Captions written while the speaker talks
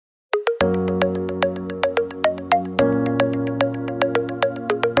Hello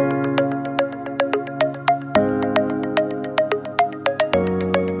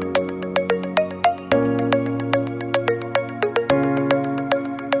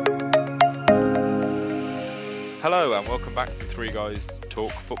and welcome back to the Three Guys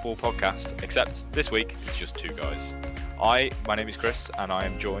Talk Football podcast, except this week it's just two guys. My name is Chris and I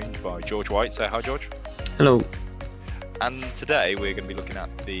am joined by George White. Say hi, George. Hello. And today we're going to be looking at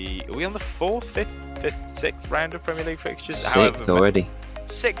are we on the 4th, 5th, 6th round of Premier League fixtures? Sixth already.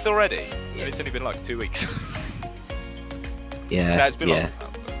 6th already? Yeah. And it's only been like 2 weeks. Yeah. No, it's been yeah.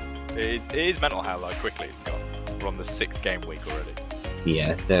 long. It is mental how quickly it's gone. We're on the 6th game week already.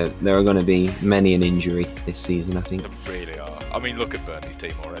 Yeah, there are going to be many an injury this season, I think. There really are. I mean, look at Burnley's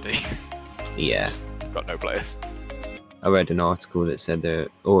team already. Yeah. Just got no players. I read an article that said there are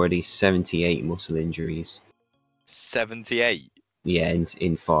already 78 muscle injuries. 78? Yeah,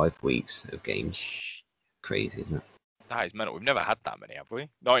 in 5 weeks of games. Crazy, isn't it? That is mental. We've never had that many, have we?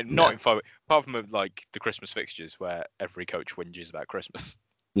 Not No. in 5 weeks. Apart from like the Christmas fixtures where every coach whinges about Christmas.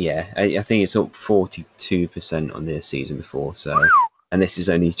 Yeah, I think it's up 42% on the season before, so... And this is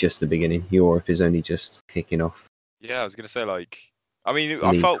only just the beginning. Europe is only just kicking off. Yeah, I was going to say, I mean, League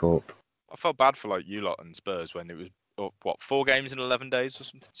I Cup. felt bad for you lot and Spurs when it was, 4 games in 11 days or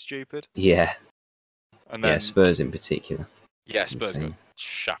something stupid? Yeah. And then, Yeah, Spurs in particular. Yeah, Spurs got Insane.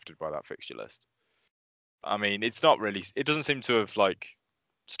 shafted by that fixture list. I mean, it doesn't seem to have,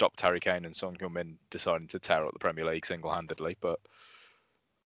 stopped Harry Kane and Son Heung-min deciding to tear up the Premier League single-handedly, but...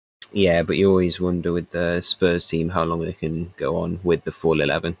 Yeah, but you always wonder with the Spurs team how long they can go on with the full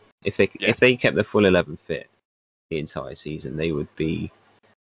 11. If they kept the full 11 fit the entire season, they would be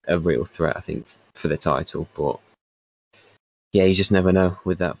a real threat, I think, for the title. But yeah, you just never know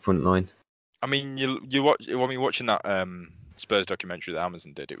with that front line. I mean, watching that Spurs documentary that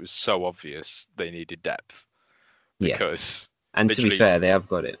Amazon did, it was so obvious they needed depth. Because and to be fair, they have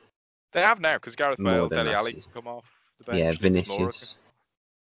got it. They have now because Gareth More Bale, than Dele last Alli season. come off the bench. Yeah, Lucas Moura Vinicius.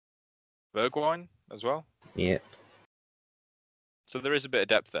 Bergwijn as well. Yeah. So there is a bit of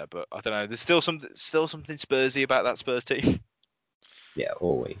depth there, but I don't know. There's still something Spursy about that Spurs team. Yeah,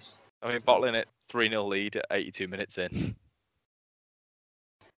 always. I mean, bottling it 3-0 lead at 82 minutes in.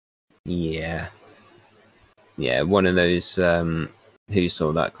 Yeah. Yeah, one of those who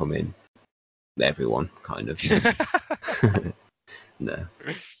saw that coming. Everyone, kind of. No.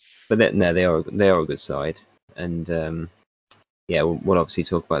 But they are a good side. And yeah, we'll obviously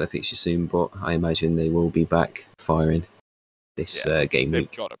talk about the fixture soon, but I imagine they will be back firing this game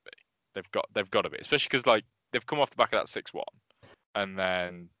week. They've got to be. They've got to be, especially because they've come off the back of that 6-1, and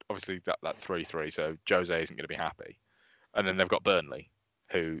then obviously that 3-3. So Jose isn't going to be happy, and then they've got Burnley,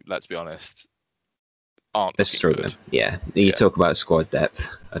 who, let's be honest, aren't. They're struggling. Good. Yeah, you talk about squad depth.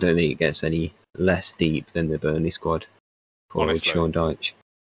 I don't think it gets any less deep than the Burnley squad. Poor old Sean Dyche.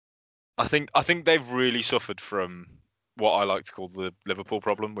 I think they've really suffered from what I like to call the Liverpool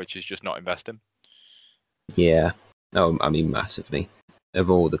problem, which is just not investing. Yeah. Oh, I mean, massively. Of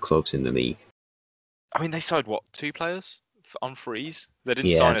all the clubs in the league. I mean, they signed, 2 players on frees? They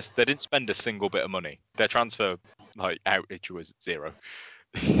didn't They didn't spend a single bit of money. Their transfer outage was 0.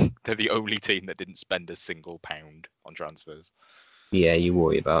 They're the only team that didn't spend a single pound on transfers. Yeah, you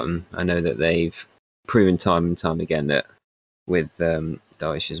worry about them. I know that they've proven time and time again that with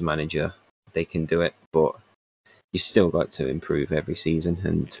Dyche as manager, they can do it, but you've still got to improve every season,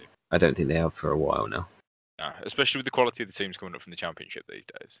 and I don't think they have for a while now. No, especially with the quality of the teams coming up from the Championship these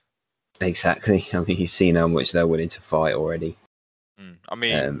days. Exactly. I mean, you've seen how much they're willing to fight already. I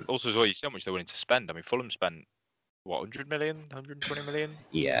mean, also as well, you see how much they're willing to spend. I mean, Fulham spent, 100 million, 120 million?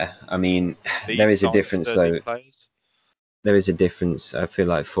 Yeah, I mean, there is a difference, though. Players. There is a difference. I feel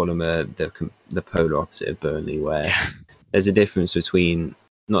like Fulham are the polar opposite of Burnley, where there's a difference between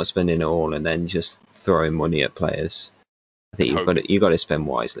not spending it all and then just throwing money at players. I think you've got to spend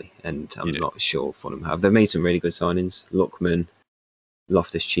wisely, and I'm not sure Fulham have. They've made some really good signings. Lookman,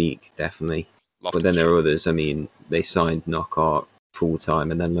 Loftus-Cheek, definitely. But then there are others. I mean, they signed Knockaert full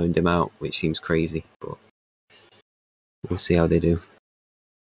time and then loaned him out, which seems crazy. But we'll see how they do.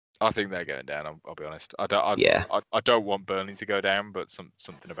 I think they're going down. I'll be honest. I don't want Burnley to go down, but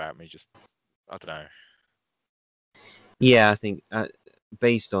something about me just, I don't know. Yeah, I think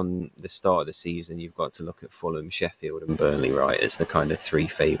based on the start of the season, you've got to look at Fulham, Sheffield, and Burnley, right, as the kind of 3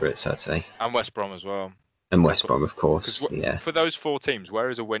 favourites, I'd say. And West Brom as well. And West Brom, of course. Yeah. For those 4 teams, where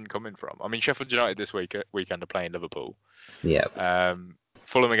is a win coming from? I mean, Sheffield United this weekend are playing Liverpool. Yeah.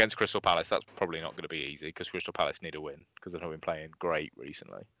 Fulham against Crystal Palace, that's probably not going to be easy because Crystal Palace need a win because they've not been playing great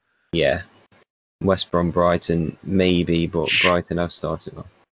recently. Yeah. West Brom, Brighton, maybe, but Brighton have started off.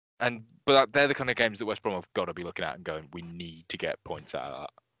 But they're the kind of games that West Brom have got to be looking at and going, we need to get points out of that.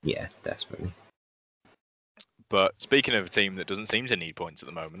 Yeah, desperately. But speaking of a team that doesn't seem to need points at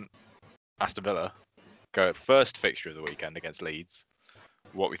the moment, Aston Villa go first fixture of the weekend against Leeds.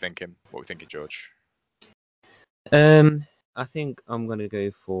 What are we thinking? George? I think I'm gonna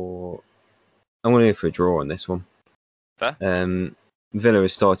go for a draw on this one. Fair. Villa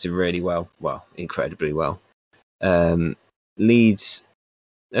has started really well, incredibly well. Leeds,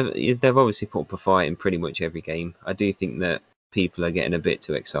 they've obviously put up a fight in pretty much every game. I do think that people are getting a bit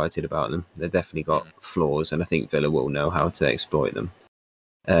too excited about them. They've definitely got flaws, and I think Villa will know how to exploit them.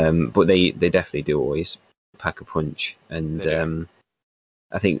 But they definitely do always pack a punch, and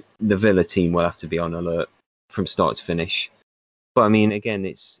I think the Villa team will have to be on alert from start to finish. But I mean, again,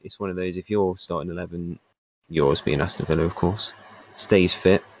 it's one of those. If your starting 11, yours being Aston Villa, of course, stays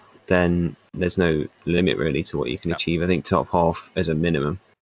fit, then there's no limit really to what you can achieve. I think top half as a minimum.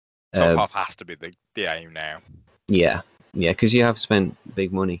 Top half has to be the aim now. Yeah, because you have spent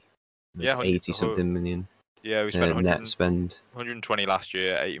big money. There's 80 something million. Yeah, we spent net spend 120 last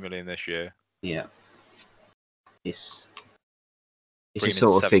year, 80 million this year. Yeah, it's the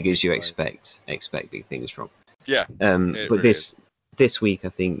sort of figures you expect big things from. Yeah. But really this week, I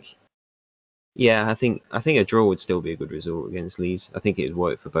think a draw would still be a good result against Leeds. I think it would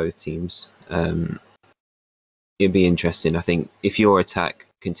work for both teams. It'd be interesting. I think if your attack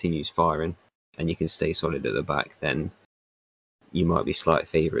continues firing and you can stay solid at the back, then you might be slight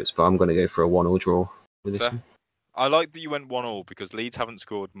favourites. But I'm going to go for a 1-1 draw with this one. I like that you went 1-1 because Leeds haven't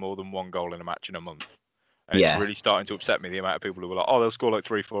scored more than one goal in a match in a month. And it's really starting to upset me, the amount of people who are like, oh, they'll score like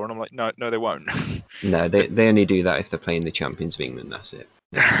 3-4. And I'm like, no, they won't. No, they only do that if they're playing the champions of England. That's it.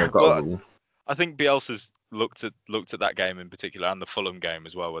 They've got a rule. I think Bielsa's looked at that game in particular and the Fulham game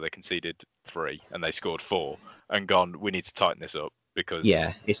as well, where they conceded 3 and they scored 4 and gone, we need to tighten this up because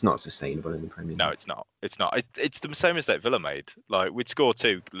it's not sustainable in the Premier League. No, it's not. It's the same mistake Villa made. Like we'd score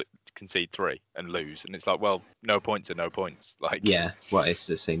 2, concede 3 and lose, and it's like, well, no points are no points. Like well, it's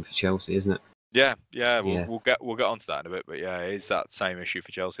the same for Chelsea, isn't it? Yeah. We'll get onto that in a bit, but yeah, it is that same issue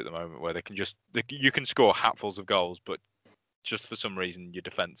for Chelsea at the moment where you can score hatfuls of goals, but just for some reason your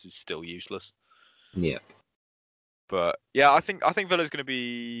defense is still useless. Yeah. But yeah, I think Villa's going to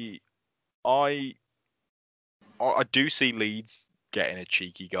be. I do see Leeds getting a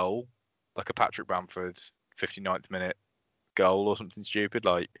cheeky goal, like a Patrick Bamford 59th minute goal or something stupid.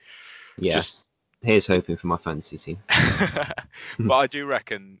 Like, here's hoping for my fantasy team. But I do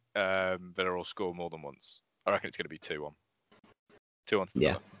reckon Villa will score more than once. I reckon it's going to be 2-1. 2-1 to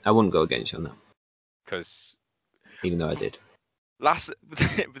Villa. I wouldn't go against you on that. Because even though I did.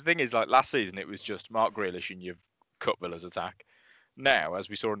 The thing is, like last season, it was just Mark Grealish and you've cut Villa's attack. Now, as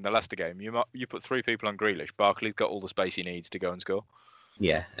we saw in the Leicester game, you put 3 people on Grealish. Barkley's got all the space he needs to go and score.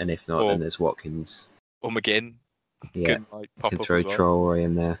 Yeah, and if not, then there's Watkins. Or McGinn. Yeah, can throw Traore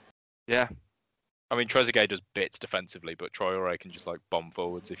in there. Yeah. I mean, Trezeguet does bits defensively, but Traore can just like bomb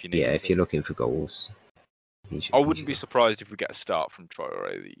forwards if you need. Yeah, if you're looking for goals. I wouldn't be surprised if we get a start from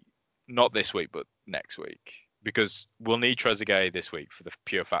Traore, not this week, but next week. Because we'll need Trezeguet this week for the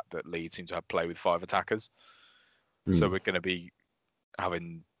pure fact that Leeds seem to have play with 5 attackers. So we're going to be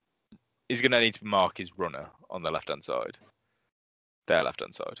he's going to need to mark his runner on the left-hand side. Their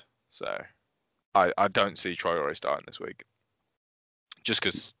left-hand side. So I don't see Traore starting this week. Just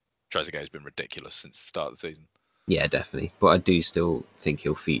because Trezeguet has been ridiculous since the start of the season. Yeah, definitely. But I do still think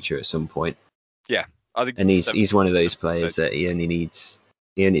he'll feature at some point. Yeah. I think and he's one of those players that he only needs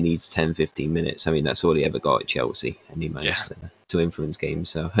 10, 15 minutes. I mean, that's all he ever got at Chelsea, and he managed to influence games.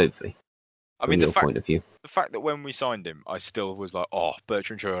 So hopefully, from your point of view, the fact that when we signed him, I still was like, "Oh,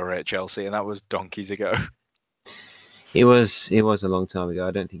 Bertrand Traore at Chelsea," and that was donkeys ago. It was a long time ago.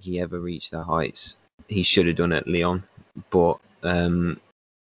 I don't think he ever reached the heights he should have done at Lyon, but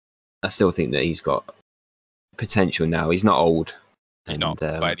I still think that he's got potential now. He's not old. He's not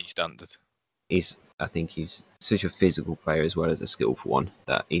by any standard. I think he's such a physical player as well as a skillful one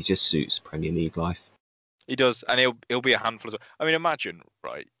that he just suits Premier League life. He does, and he'll be a handful as well. I mean, imagine,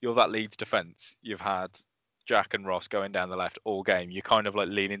 right? You're that Leeds defence. You've had Jack and Ross going down the left all game. You're kind of like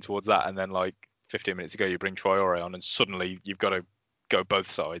leaning towards that, and then like 15 minutes ago, you bring Traore on, and suddenly you've got to go both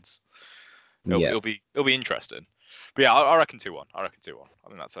sides. It'll be interesting. But yeah, I reckon 2-1. I think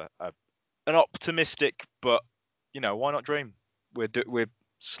that's an optimistic, but why not dream? We're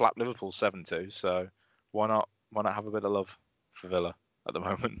slapped Liverpool 7-2, so why not have a bit of love for Villa at the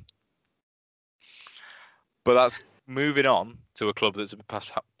moment? But that's moving on to a club that's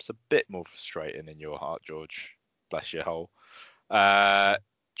perhaps a bit more frustrating in your heart, George. Bless your hole.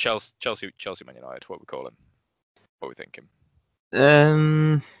 Chelsea Man United. What we call him? What are we thinking?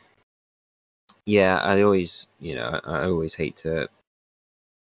 Yeah, I always hate to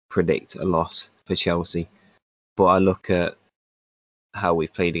predict a loss for Chelsea, but I look at how we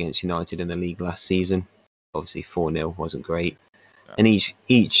played against United in the league last season. Obviously, 4-0 wasn't great, Yeah. and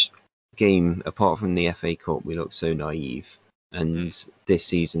each game, apart from the FA Cup, we looked so naive. And this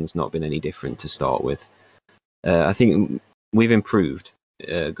season's not been any different to start with. I think we've improved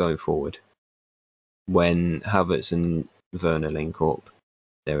going forward. When Havertz and Werner link up,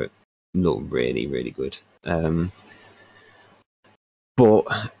 they look really, really good. But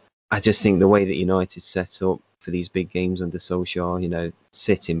I just think the way that United set up for these big games under Solskjaer,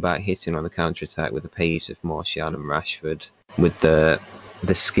 sitting back, hitting on the counter attack with the pace of Martial and Rashford, with the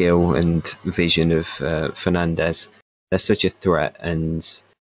skill and vision of Fernandes, they're such a threat. And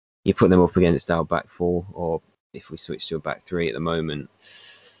you put them up against our back four, or if we switch to a back three at the moment,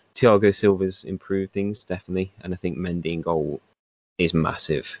 Thiago Silva's improved things definitely, and I think Mendy in goal is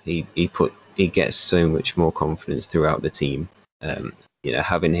massive. He gets so much more confidence throughout the team.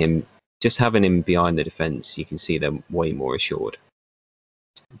 Having him behind the defence, you can see them way more assured.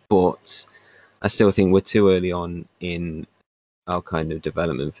 But I still think we're too early on in our kind of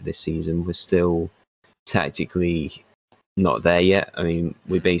development for this season. We're still tactically not there yet. I mean,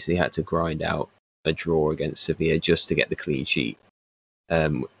 we basically had to grind out a draw against Sevilla just to get the clean sheet.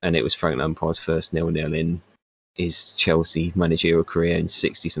 And it was Frank Lampard's first 0-0 in his Chelsea managerial career in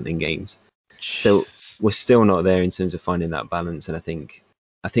 60-something games. Jesus. So we're still not there in terms of finding that balance, and I think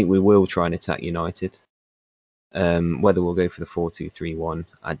we will try and attack United. Whether we'll go for the 4-2-3-1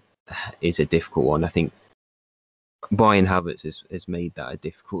 is a difficult one. I think buying Havertz has made that a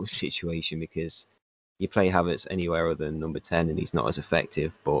difficult situation, because you play Havertz anywhere other than number 10 and he's not as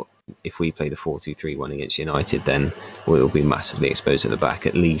effective. But if we play the 4-2-3-1 against United, then we'll be massively exposed at the back,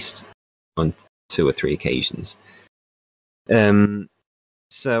 at least on 2 or 3 occasions.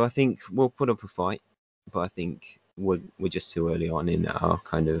 So I think we'll put up a fight, but I think we're just too early on in our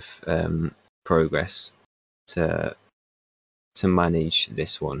kind of progress to manage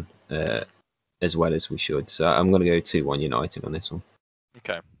this one as well as we should. So I'm going to go 2-1 United on this one.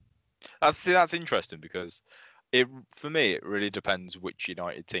 Okay, that's interesting, because for me it really depends which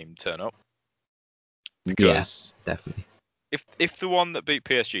United team turn up. Because yeah, definitely. If the one that beat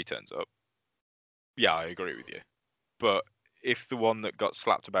PSG turns up, yeah, I agree with you. But if the one that got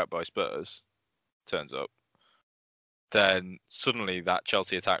slapped about by Spurs turns up, then suddenly that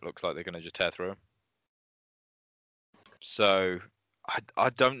Chelsea attack looks like they're going to just tear through them. So I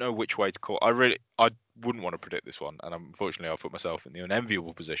don't know which way to call. I wouldn't want to predict this one, and unfortunately I'll put myself in the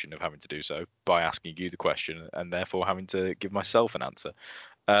unenviable position of having to do so by asking you the question and therefore having to give myself an answer.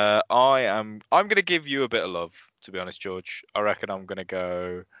 I'm going to give you a bit of love, to be honest, George. I reckon I'm going to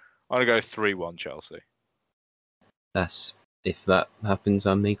go 3-1 Chelsea. If that happens,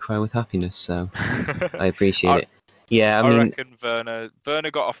 I may cry with happiness. So I appreciate it. Yeah, I mean, reckon Werner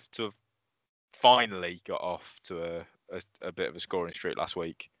finally got off to a bit of a scoring streak last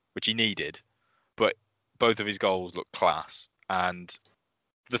week, which he needed. But both of his goals look class, and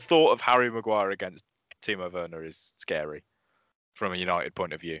the thought of Harry Maguire against Timo Werner is scary from a United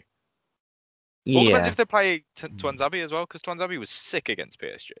point of view. All depends if they play Tuanzebe as well, because Tuanzebe was sick against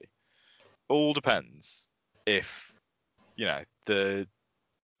PSG. All depends if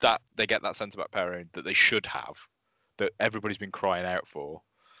that they get that centre back pairing that they should have, that everybody's been crying out for,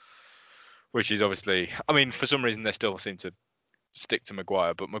 which is obviously, I mean, for some reason they still seem to stick to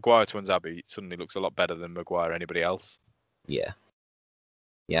Maguire, but Maguire to Tuanzebe suddenly looks a lot better than Maguire anybody else. Yeah,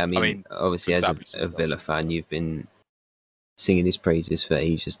 I mean obviously as a Villa fan, you've been singing his praises for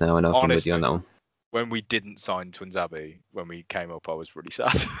ages now, and I've been with you on that one. When we didn't sign Tuanzebe when we came up, I was really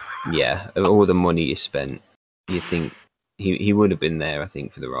sad. Yeah, all the money you spent, you think he would have been there, I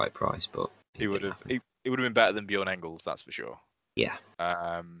think, for the right price, but he would have been better than Bjorn Engels, that's for sure. Yeah.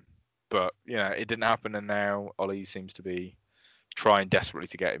 But it didn't happen, and now Ollie seems to be trying desperately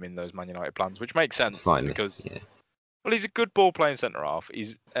to get him in those Man United plans, which makes sense because well, he's a good ball playing centre half.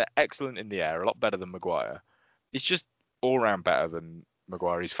 He's excellent in the air, a lot better than Maguire. He's just all round better than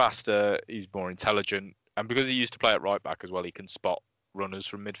Maguire. He's faster, he's more intelligent, and because he used to play at right back as well, he can spot runners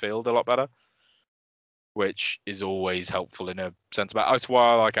from midfield a lot better, which is always helpful in a centre back. That's why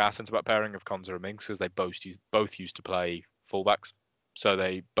I like our centre back pairing of Konsa and Mings, because they both used to play fullbacks, so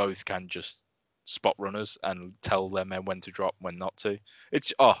they both can just spot runners and tell their men when to drop, when not to.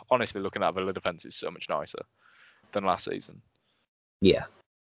 It's honestly, looking at Villa defence is so much nicer than last season. Yeah,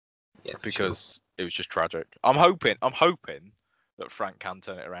 because it was just tragic. I'm hoping that Frank can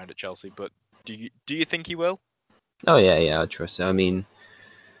turn it around at Chelsea, but do you think he will? Oh yeah, I trust it. I mean,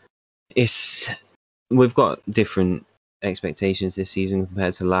 we've got different expectations this season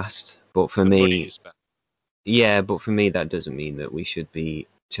compared to last. But for The money me, you spent. yeah, but for me, that doesn't mean that we should be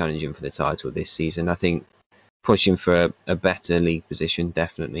challenging for the title this season. I think pushing for a better league position,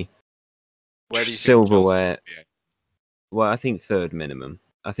 definitely. Where do you think Chelsea Silverware, should be at? well, I think third minimum.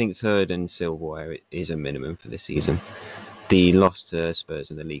 I think third and silverware is a minimum for this season. The loss to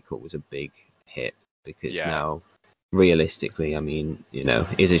Spurs in the League Cup was a big hit because Yeah. now, realistically, I mean,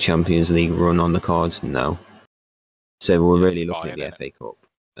 is a Champions League run on the cards? No. So we're really looking at Bayern, the innit? FA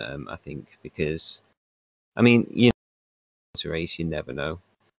Cup, I think, because, I mean, it's a race, you never know.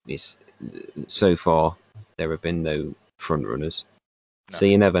 It's, so far, there have been no front runners. No. So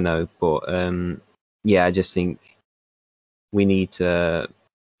you never know. But, yeah, I just think we need to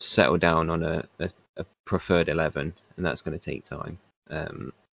settle down on a preferred 11, and that's going to take time.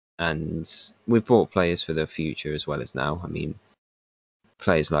 And we've brought players for the future as well as now. I mean,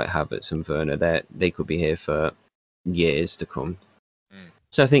 players like Havertz and Werner, they could be here for years to come.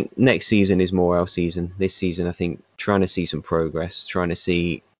 So I think next season is more our season. This season, I think trying to see some progress, trying to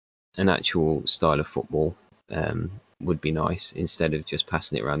see an actual style of football would be nice instead of just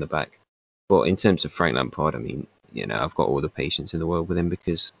passing it around the back. But in terms of Frank Lampard, I mean, I've got all the patience in the world with him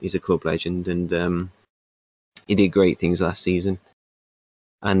because he's a club legend and he did great things last season.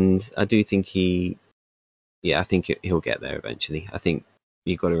 And I do think I think he'll get there eventually. I think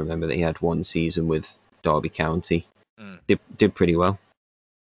you've got to remember that he had one season with Derby County, did pretty well.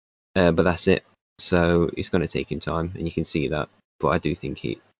 But that's it. So it's going to take him time, and you can see that. But I do think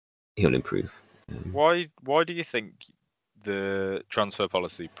he'll improve. Why do you think the transfer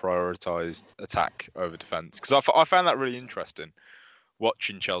policy prioritised attack over defence? Because I found that really interesting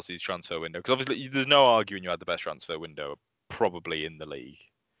watching Chelsea's transfer window. Because obviously there's no arguing you had the best transfer window probably in the league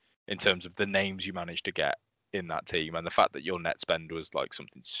in terms of the names you managed to get in that team and the fact that your net spend was like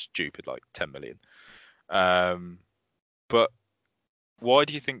something stupid like 10 million. But why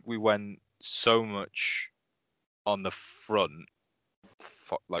do you think we went so much on the front,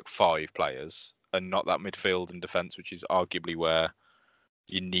 like 5 players, and not that midfield and defence, which is arguably where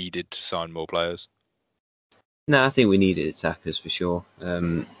you needed to sign more players? No, I think we needed attackers for sure.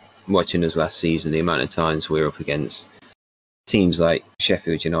 Watching us last season, the amount of times we were up against teams like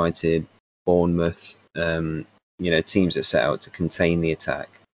Sheffield United, Bournemouth, teams that set out to contain the attack,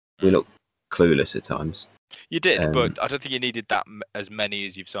 we looked clueless at times. You did, but I don't think you needed that as many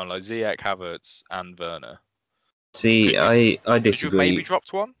as you've signed, like Ziyech, Havertz, and Werner. See, I disagree. Could you have maybe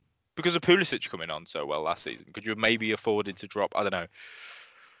dropped one? Because of Pulisic coming on so well last season, could you have maybe afforded to drop, I don't know,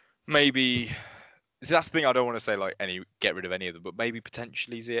 maybe... See, that's the thing I don't want to say, like, get rid of any of them, but maybe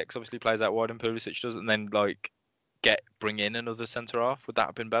potentially Ziyech obviously plays out wide and Pulisic does, and then, like, bring in another centre-half? Would that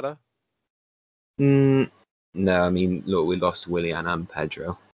have been better? No, I mean, look, we lost Willian and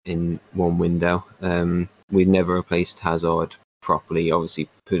Pedro in one window. We'd never replaced Hazard properly. Obviously,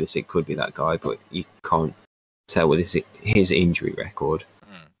 Pulisic could be that guy, but you can't tell with his injury record.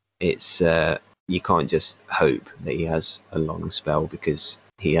 It's you can't just hope that he has a long spell because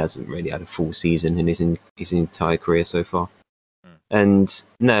he hasn't really had a full season in his entire career so far. And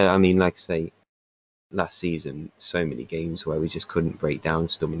no, I mean, like I say, last season, so many games where we just couldn't break down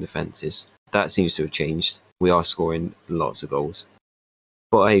stubborn defences. That seems to have changed. We are scoring lots of goals.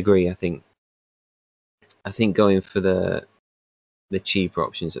 But I agree. I think going for the cheaper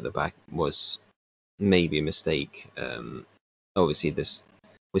options at the back was maybe a mistake. Obviously,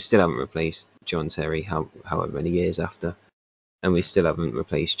 we still haven't replaced John Terry however many years after, and we still haven't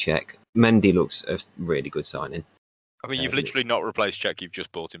replaced Czech. Mendy looks a really good signing. I mean, you've literally not replaced Czech, you've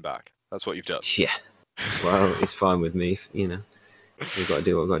just bought him back. That's what you've done. Yeah. Well, it's fine with me, We've got to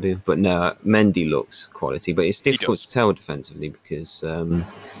do what we've got to do. But no, Mendy looks quality, but it's difficult to tell defensively because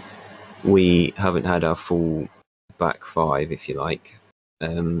we haven't had our full back 5, if you like,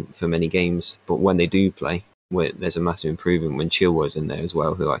 for many games. But when they do play, there's a massive improvement when Chilwell's in there as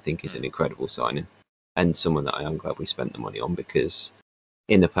well, who I think is an incredible signing and someone that I am glad we spent the money on because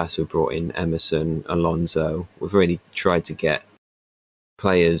in the past we've brought in Emerson, Alonso. We've really tried to get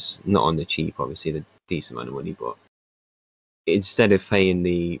players not on the cheap, obviously, the decent amount of money, but instead of paying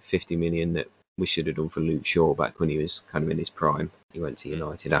the 50 million that we should have done for Luke Shaw back when he was kind of in his prime, he went to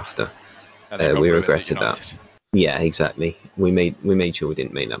United after. We regretted that. Yeah, exactly. We made sure we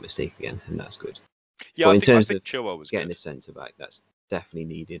didn't make that mistake again, and that's good. Yeah, but I in terms think of Chilwell was getting good. a centre back, that's definitely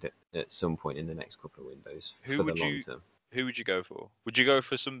needed at some point in the next couple of windows for the long term. Who would you go for? Would you go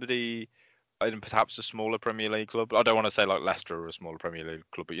for somebody in perhaps a smaller Premier League club? I don't want to say like Leicester or a smaller Premier League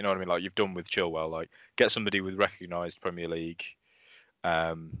club, but you know what I mean. Like you've done with Chilwell, like get somebody with recognised Premier League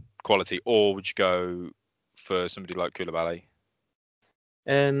quality, or would you go for somebody like Koulibaly?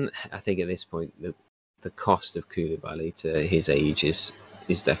 I think at this point the cost of Koulibaly to his age is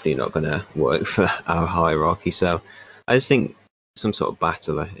definitely not going to work for our hierarchy. So I just think some sort of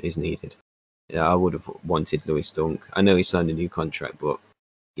battler is needed. Yeah, I would have wanted Lewis Dunk. I know he signed a new contract, but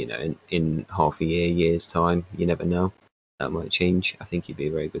in half a year's time, you never know. That might change. I think he'd be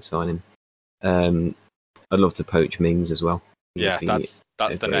a very good signing. I'd love to poach Mings as well. Yeah, that's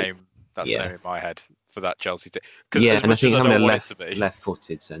the name. That's the name in my head for that Chelsea team. Because as much as I don't want it to be,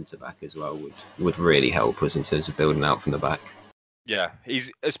 left-footed centre back as well would really help us in terms of building out from the back. Yeah,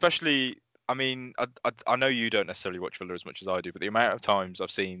 he's especially. I mean, I know you don't necessarily watch Villa as much as I do, but the amount of times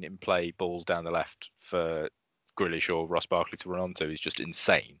I've seen him play balls down the left for Grealish or Ross Barkley to run onto is just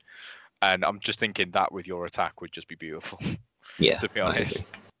insane. And I'm just thinking that with your attack would just be beautiful. Yeah, to be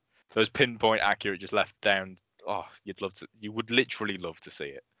honest, those pinpoint accurate just left down. Oh, you would literally love to see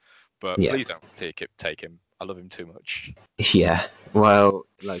it. But please don't take him. I love him too much. Yeah, well,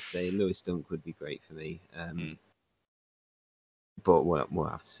 like I say, Lewis Dunk would be great for me. But we'll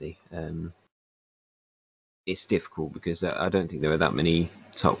have to see. It's difficult because I don't think there are that many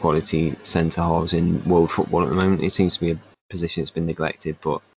top quality centre halves in world football at the moment. It seems to be a position that's been neglected,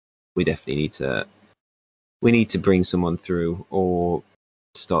 but we definitely need to bring someone through or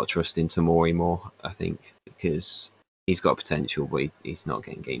start trusting Tomori more. I think because he's got potential, but he's not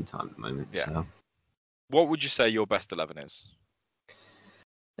getting game time at the moment. Yeah. So, what would you say your best 11 is?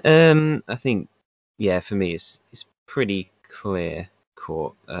 I think, for me, it's pretty clear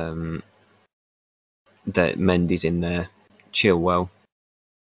cut that Mendy's in there. Chilwell.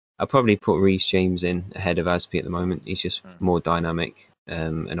 I'll probably put Reece James in ahead of Aspi at the moment. He's just more dynamic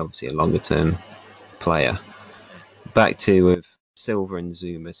and obviously a longer term player. Back to with Silva and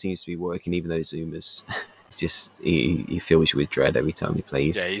Zuma seems to be working, even though Zuma's just he fills you with dread every time he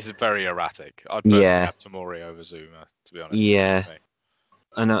plays. Yeah, he's very erratic. I'd personally have Tomori over Zuma, to be honest. Yeah.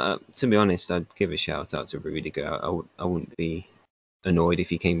 And to be honest, I'd give a shout out to Rudiger. I wouldn't be annoyed if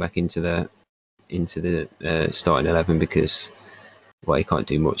he came back into the starting 11 because he can't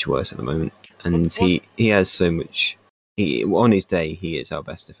do much worse at the moment, and he has so much. On his day, he is our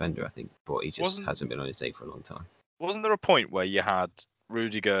best defender, I think, but he just hasn't been on his day for a long time. Wasn't there a point where you had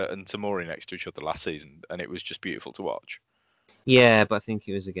Rudiger and Tomori next to each other last season, and it was just beautiful to watch? Yeah, but I think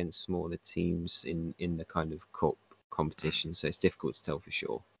it was against smaller teams in the kind of cup competition, so it's difficult to tell for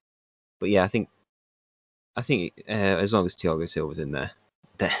sure. But yeah, I think as long as Thiago Silva's in there,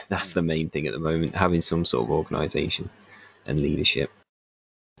 that's the main thing at the moment, having some sort of organisation and leadership.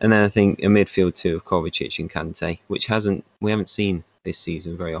 And then I think a midfield two of Kovacic and Kante, which we haven't seen this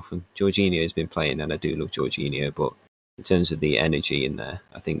season very often. Jorginho has been playing, and I do love Jorginho, but in terms of the energy in there,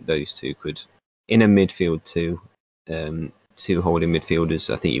 I think those two could, in a midfield two holding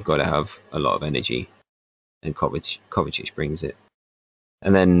midfielders, I think you've got to have a lot of energy, and Kovacic brings it.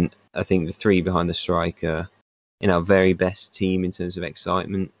 And then I think the three behind the striker, in our very best team in terms of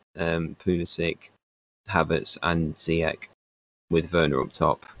excitement, Pulisic, Havertz and Ziyech, with Werner up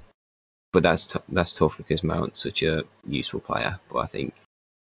top. But that's tough because Mount's such a useful player. But I think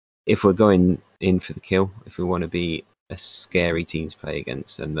if we're going in for the kill, if we want to be a scary team to play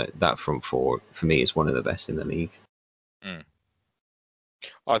against, then that front four, for me, is one of the best in the league.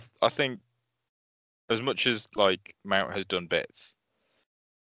 I think as much as Mount has done bits,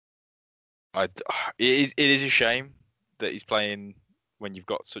 it is a shame that he's playing when you've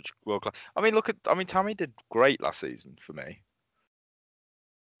got such world class. I mean, Tammy did great last season for me.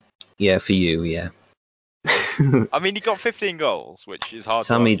 Yeah, for you, yeah. I mean, he got 15 goals, which is hard.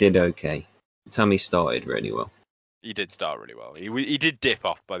 Tammy did okay. Tammy started really well. He did start really well. He did dip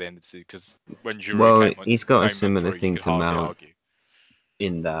off by the end of the season because when Giroud came, he's got a similar thing to Mount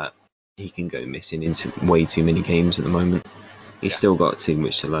in that he can go missing into way too many games at the moment. He's still got too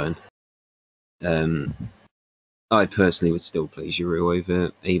much to learn. I personally would still play Giroud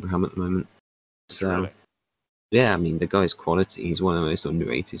over Abraham at the moment. So, really? Yeah, I mean, the guy's quality. He's one of the most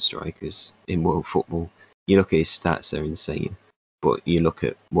underrated strikers in world football. You look at his stats; they're insane. But you look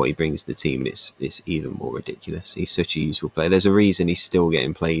at what he brings to the team, and it's even more ridiculous. He's such a useful player. There's a reason he's still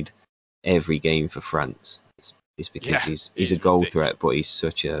getting played every game for France. It's because he's a goal threat, but he's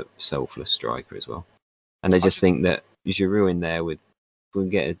such a selfless striker as well. And I just think that Giroud in there if we can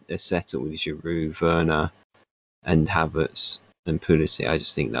get a setup with Giroud, Werner, and Havertz and Pulisic, I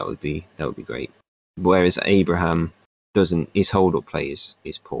just think that would be great. Whereas Abraham his hold up play is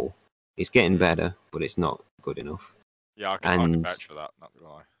poor. It's getting better, but it's not good enough. Yeah, I can vouch for that, not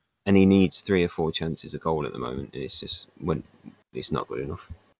gonna lie. And he needs 3 or 4 chances of goal at the moment, and it's just it's not good enough.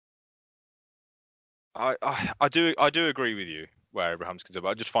 I do agree with you where Abraham's concerned, but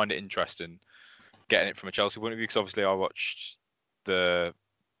I just find it interesting getting it from a Chelsea point of view because obviously I watched the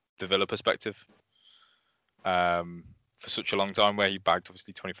Villa perspective. for such a long time, where he bagged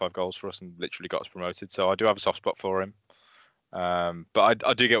obviously 25 goals for us and literally got us promoted. So I do have a soft spot for him. But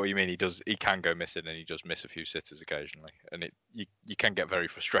I do get what you mean. He can go missing, and he does miss a few sitters occasionally, and you can get very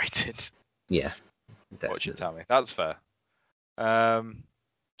frustrated. Yeah, watching definitely. Tammy. That's fair.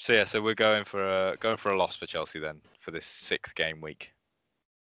 So we're going for a loss for Chelsea then for this 6th game week.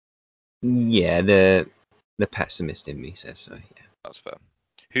 Yeah, the pessimist in me says so. Yeah, that's fair.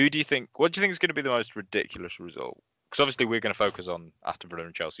 What do you think is going to be the most ridiculous result? Because obviously we're going to focus on Aston Villa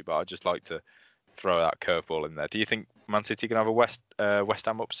and Chelsea, but I'd just like to throw that curveball in there. Do you think Man City can have a West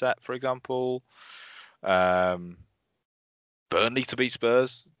Ham upset, for example? Burnley to beat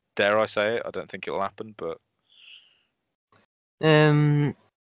Spurs? Dare I say it? I don't think it'll happen, but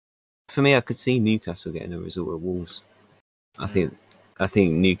for me, I could see Newcastle getting a result at Wolves. I think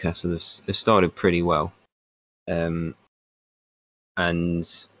Newcastle have started pretty well, and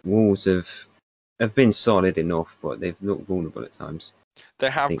Wolves have been solid enough, but they've looked vulnerable at times. They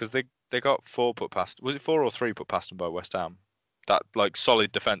have, because they got 4 put past. Was it 4 or 3 put past them by West Ham? That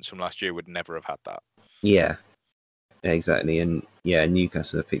solid defence from last year would never have had that. Yeah, exactly. And yeah,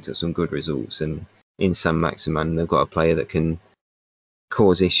 Newcastle have picked up some good results, and in Saint-Maximin, they've got a player that can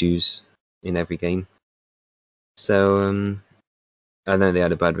cause issues in every game. So I know they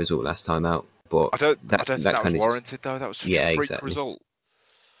had a bad result last time out, but I don't think that was warranted though. That was such a freak result.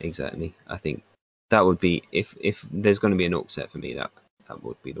 Exactly. I think that would be if there's going to be an upset for me, that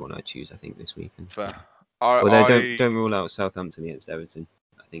would be the one I'd choose. I think this weekend. Fair. Although don't rule out Southampton against Everton.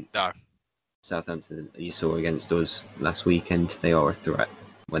 I think no. Southampton you saw against us last weekend. They are a threat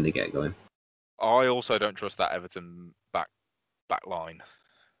when they get going. I also don't trust that Everton back line.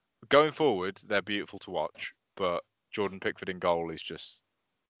 Going forward, they're beautiful to watch, but Jordan Pickford in goal is just.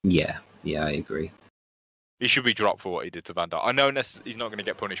 Yeah, I agree. He should be dropped for what he did to Van Dijk. I know he's not going to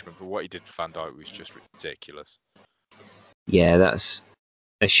get punishment, but what he did to Van Dijk was just ridiculous. Yeah, that's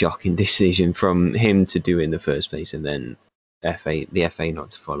a shocking decision from him to do in the first place, and then the FA not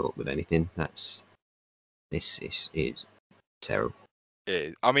to follow up with anything. This is terrible.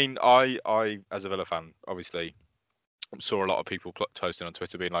 I mean, I as a Villa fan, obviously saw a lot of people posting on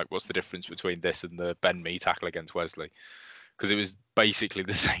Twitter being like, "What's the difference between this and the Ben Mee tackle against Wesley?" Because it was basically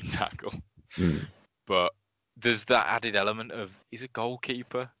the same tackle, but there's that added element of he's a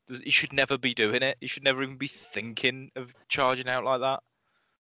goalkeeper. He should never be doing it. He should never even be thinking of charging out like that.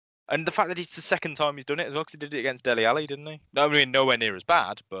 And the fact that it's the second time he's done it as well, because he did it against Dele Alli, didn't he? No, I mean, nowhere near as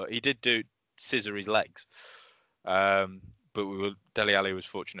bad, but he did scissor his legs. But Dele Alli was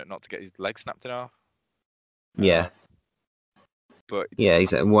fortunate not to get his leg snapped in half. Yeah. But yeah,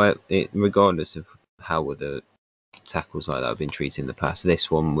 exactly. Well, regardless of how other tackles like that have been treated in the past,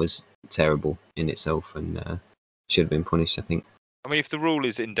 this one was terrible in itself and should have been punished, I think. I mean, if the rule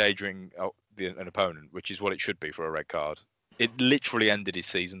is endangering an opponent, which is what it should be for a red card, it literally ended his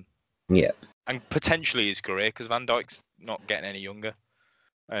season. Yeah. And potentially his career, because Van Dijk's not getting any younger.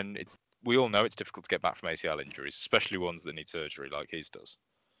 And we all know it's difficult to get back from ACL injuries, especially ones that need surgery like his does.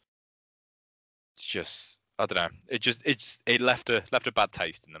 It's just, I don't know. It left a bad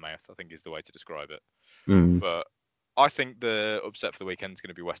taste in the mouth, I think is the way to describe it. But I think the upset for the weekend is going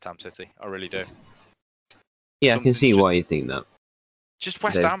to be West Ham City. I really do. Yeah, I can see why you think that. Just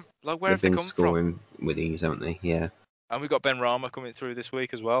West Ham, like where have they come from? They've been scoring with ease, haven't they? Yeah. And we've got Ben Rama coming through this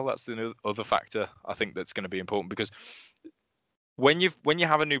week as well. That's the other factor I think that's going to be important, because when you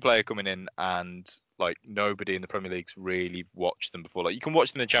have a new player coming in and like nobody in the Premier League's really watched them before, like you can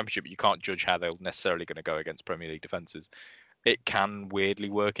watch them in the Championship, but you can't judge how they're necessarily going to go against Premier League defences. It can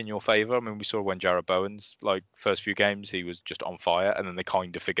weirdly work in your favour. I mean, we saw when Jarrod Bowen's like first few games, he was just on fire, and then they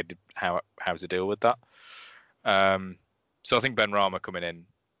kind of figured how to deal with that. So I think Ben Rama coming in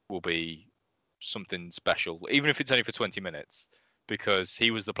will be something special, even if it's only for 20 minutes, because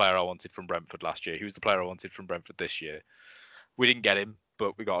he was the player I wanted from Brentford last year. He was the player I wanted from Brentford this year. We didn't get him,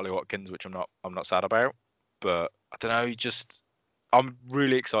 but we got Ollie Watkins, which I'm not sad about. But I don't know, I'm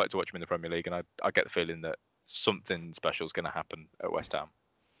really excited to watch him in the Premier League, and I get the feeling that something special is going to happen at West Ham.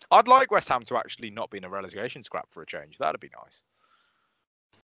 I'd like West Ham to actually not be in a relegation scrap for a change. That'd be nice.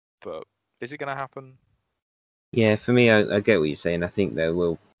 But is it going to happen? Yeah, for me, I get what you're saying. I think they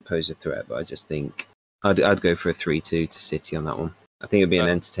will pose a threat, but I just think I'd go for a 3-2 to City on that one. I think it'd be an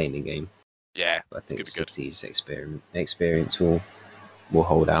entertaining game. Yeah, but I think City's experience will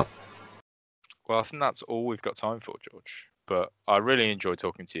hold out. Well, I think that's all we've got time for, George. But I really enjoyed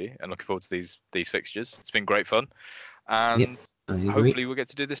talking to you and looking forward to these fixtures. It's been great fun, and hopefully we'll get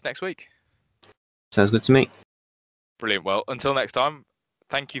to do this next week. Sounds good to me. Brilliant. Well, until next time,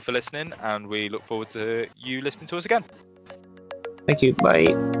 thank you for listening, and we look forward to you listening to us again. Thank you.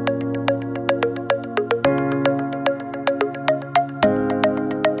 Bye.